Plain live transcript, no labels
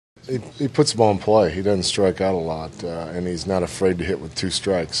he puts the ball in play. He doesn't strike out a lot, and he's not afraid to hit with 2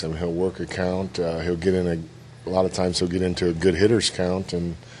 strikes. I mean, he'll work a count. He'll get in a lot of times he'll get into a good hitter's count,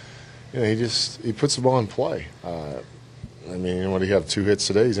 and he puts the ball in play. I mean, when he have 2 hits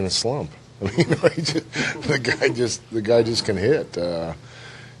today, he's in a slump. I mean, the guy just can hit.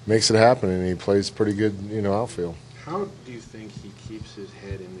 Makes it happen, and he plays pretty good, outfield. How do you think he keeps his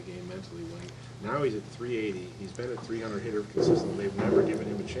head in the game mentally when now he's at 380? He's been a 300 hitter consistently. They've never given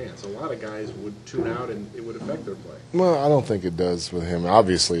him a chance. A lot of guys would tune out, and it would affect their play. Well, I don't think it does with him.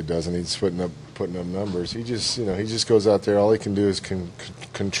 Obviously, it doesn't. He's putting up numbers. He just goes out there. All he can do is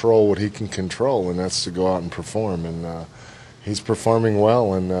control what he can control, and that's to go out and perform. And he's performing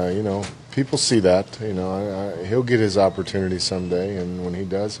well, and people see that. He'll get his opportunity someday, and when he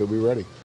does, he'll be ready.